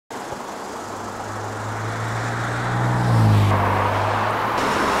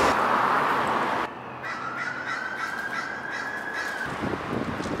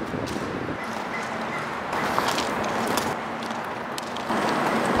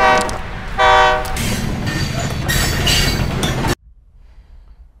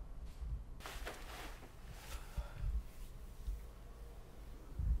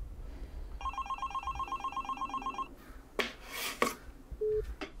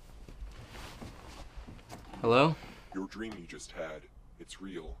Hello? Your dream you just had, it's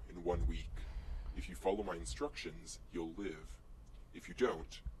real in 1 week. If you follow my instructions, you'll live. If you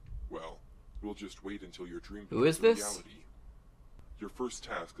don't, well, we'll just wait until your dream becomes a reality. Your first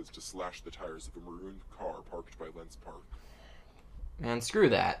task is to slash the tires of a marooned car parked by Lens Park. Man, screw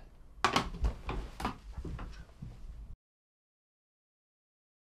that.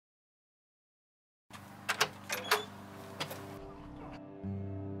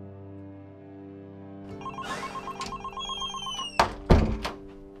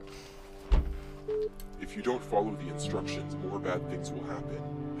 If you don't follow the instructions, more bad things will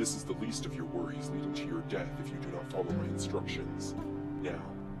happen. This is the least of your worries leading to your death if you do not follow my instructions. Now,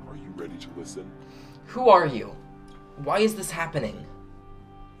 are you ready to listen? Who are you? Why is this happening?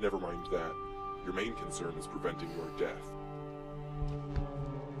 Never mind that. Your main concern is preventing your death.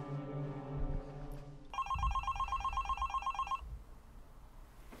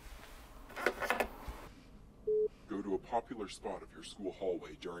 Go to a popular spot of your school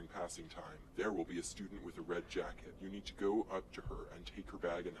hallway during passing time. There will be a student with a red jacket. You need to go up to her and take her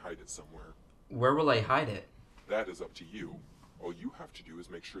bag and hide it somewhere. Where will I hide it? That is up to you. All you have to do is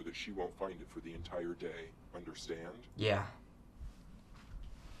make sure that she won't find it for the entire day. Understand? Yeah.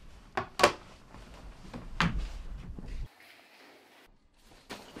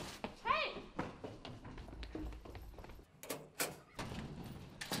 Hey!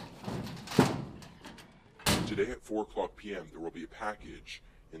 Today at 4:00 p.m. there will be a package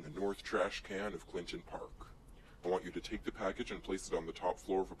in the north trash can of Clinton Park. I want you to take the package and place it on the top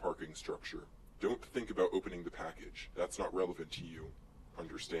floor of a parking structure. Don't think about opening the package. That's not relevant to you.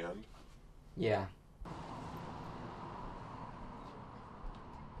 Understand? Yeah.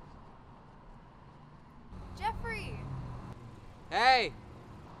 Jeffrey! Hey!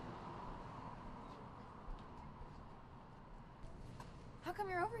 How come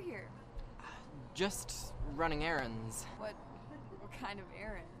you're over here? Just running errands. What kind of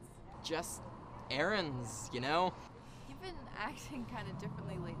errands? Just errands, you know? You've been acting kind of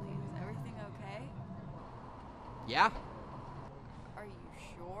differently lately. Is everything okay? Yeah. Are you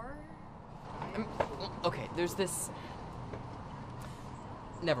sure? Okay, there's this...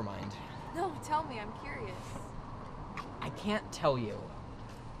 Never mind. No, tell me, I'm curious. I can't tell you.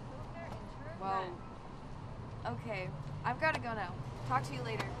 Well, okay. I've got to go now. Talk to you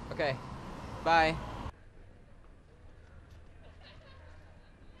later. Okay. Bye.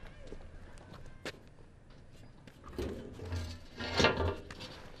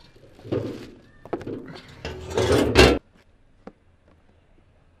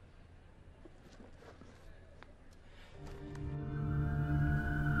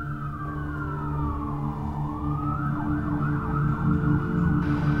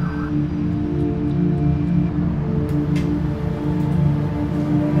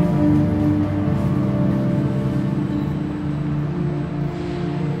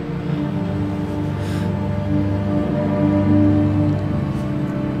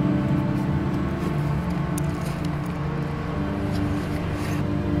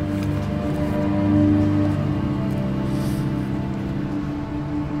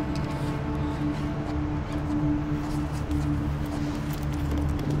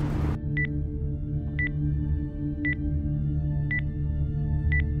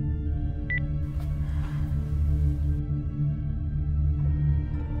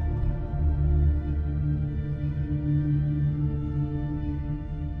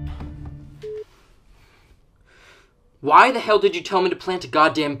 Why the hell did you tell me to plant a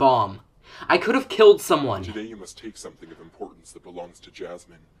goddamn bomb? I could have killed someone. Today you must take something of importance that belongs to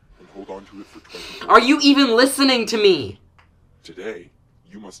Jasmine and hold on to it for 24 hours. Are you even listening to me? Today,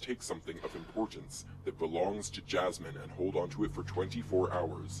 you must take something of importance that belongs to Jasmine and hold on to it for 24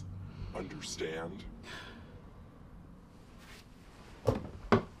 hours. Understand?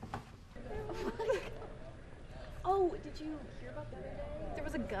 Oh, did you hear about the other day? There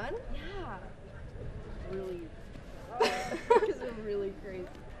was a gun? Yeah. Really. It's really crazy.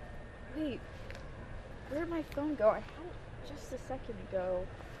 Wait, where'd my phone go? I had it just a second ago.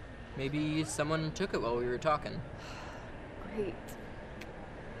 Maybe someone took it while we were talking. Great.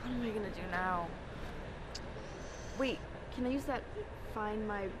 What am I gonna do now? Wait, can I use that Find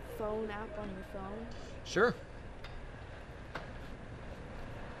My Phone app on your phone? Sure.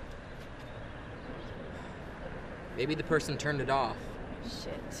 Maybe the person turned it off.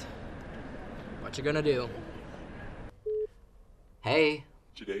 Shit. What you gonna do? Hey.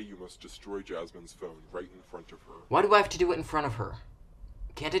 Today you must destroy Jasmine's phone right in front of her. Why do I have to do it in front of her?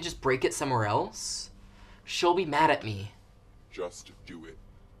 Can't I just break it somewhere else? She'll be mad at me. Just do it.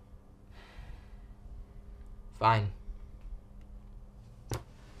 Fine.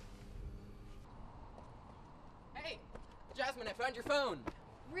 basement. I found your phone.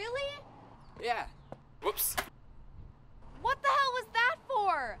 Really? Yeah. Whoops. What the hell was that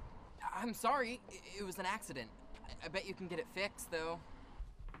for? I'm sorry. It was an accident. I bet you can get it fixed, though.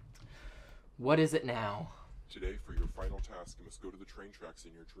 What is it now? Today, for your final task, you must go to the train tracks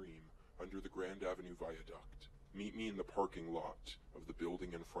in your dream, under the Grand Avenue Viaduct. Meet me in the parking lot of the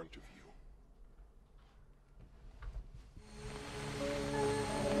building in front of you.